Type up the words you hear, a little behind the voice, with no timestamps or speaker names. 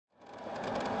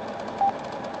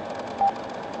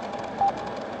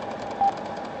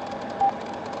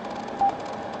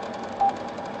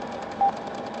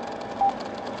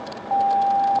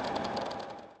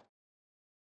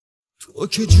تو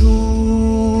که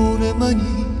جون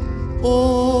منی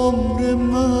عمر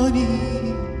منی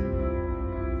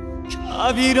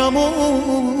کویرم و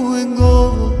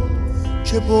انگار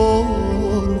که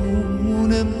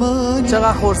بارون منی.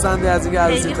 چقدر خورسندی از این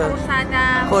عروسی؟ خیلی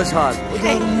خورسندم، خوشحال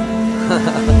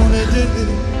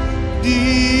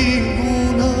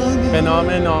به نام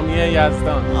نامی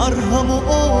یزدان مرهم و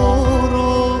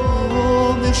آرامشی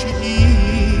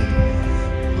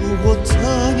روح و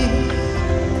تنی.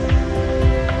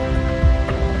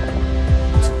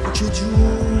 تو که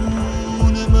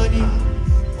جون منی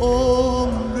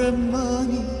عمر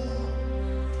منی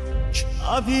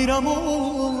کویرم و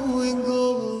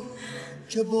انگار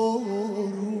که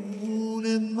بارون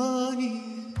منی.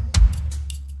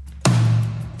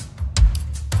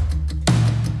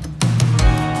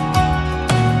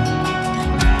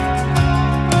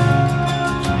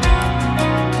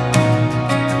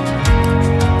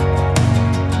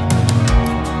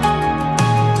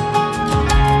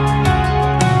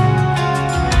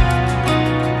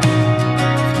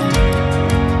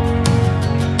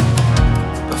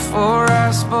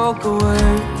 Spoke a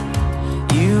word,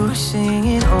 you were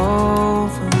singing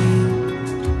over me.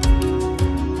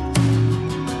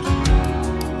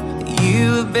 You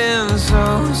have been so,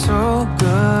 so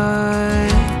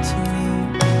good to me.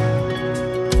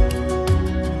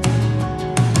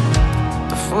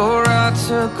 Before I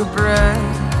took a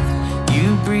breath, you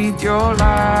breathed your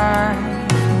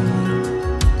life in me.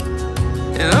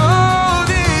 And all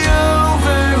the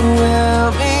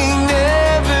overwhelming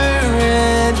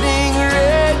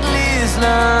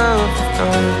love of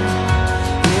God,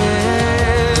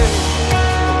 yeah.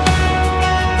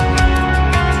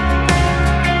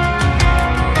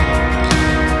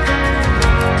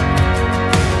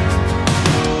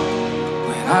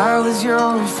 When I was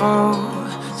your foe,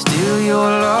 still your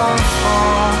love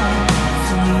fought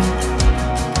for me.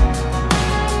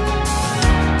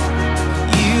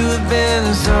 You have been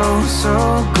so, so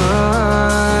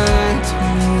good to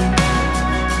me.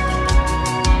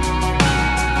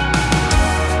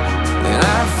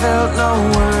 I felt no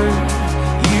word,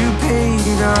 you paid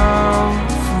it all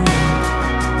for me.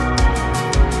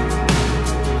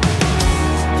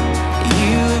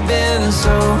 You've been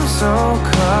so, so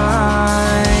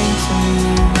kind to me.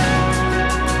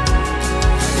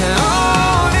 And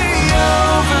all the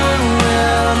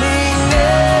overwhelming,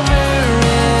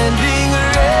 never-ending,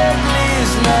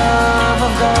 reckless love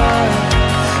of God.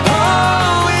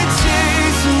 Oh, it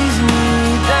chases me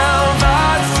down,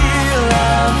 but still I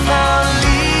found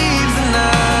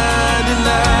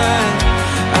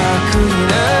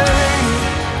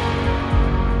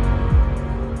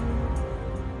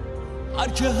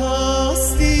هرچه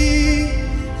هستی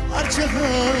هرچه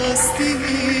هستی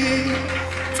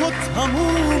تو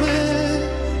تموم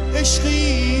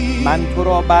عشقی. من تو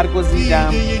را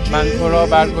برگزیدم، من تو را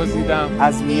برگزیدم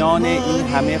از میان این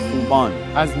همه خوبان،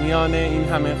 از میان این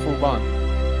همه خوبان.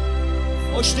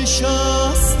 خوش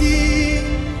نشستی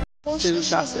چه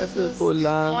شخصیت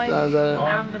کلا در نظر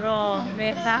همراه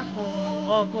مهربون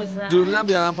واگذار. جوری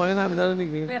بیارم پایین همینا رو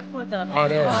میگیم. به خدا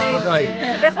آره خدایی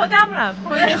به خودم رفت.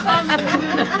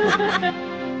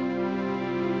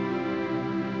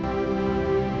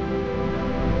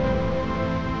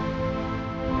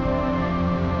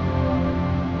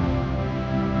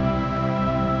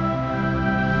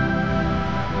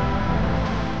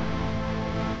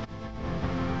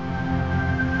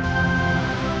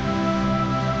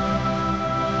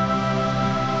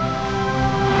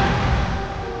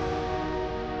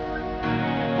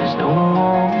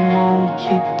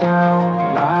 Kick down,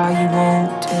 lie you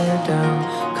won't tear down,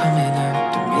 coming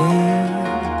after me.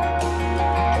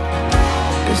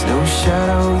 There's no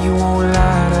shadow you won't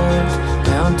light up,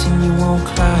 mountain you won't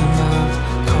climb up,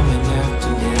 coming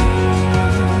after me.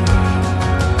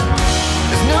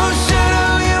 There's no shadow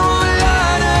you won't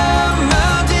light up,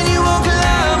 mountain you won't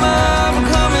climb up,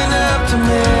 coming after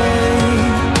me.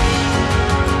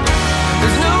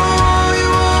 There's no wall you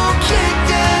won't kick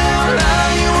down,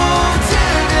 lie you won't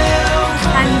tear down.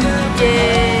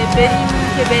 بریم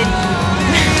که بریم.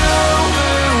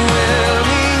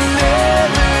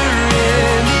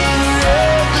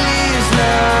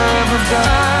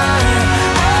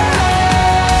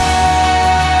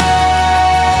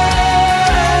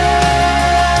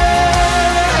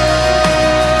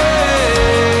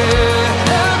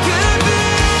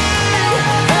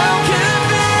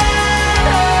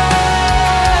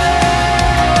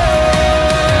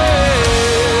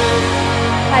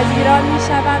 پذیران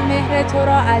میشوم مهر تو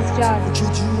را از جان.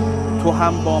 تو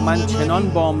هم با من چنان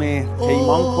با مهر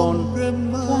پیمان کن،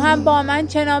 تو هم با من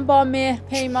چنان با مهر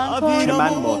پیمان کن که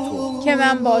من با تو، که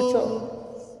من با تو.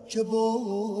 که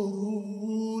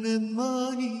بارون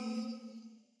منی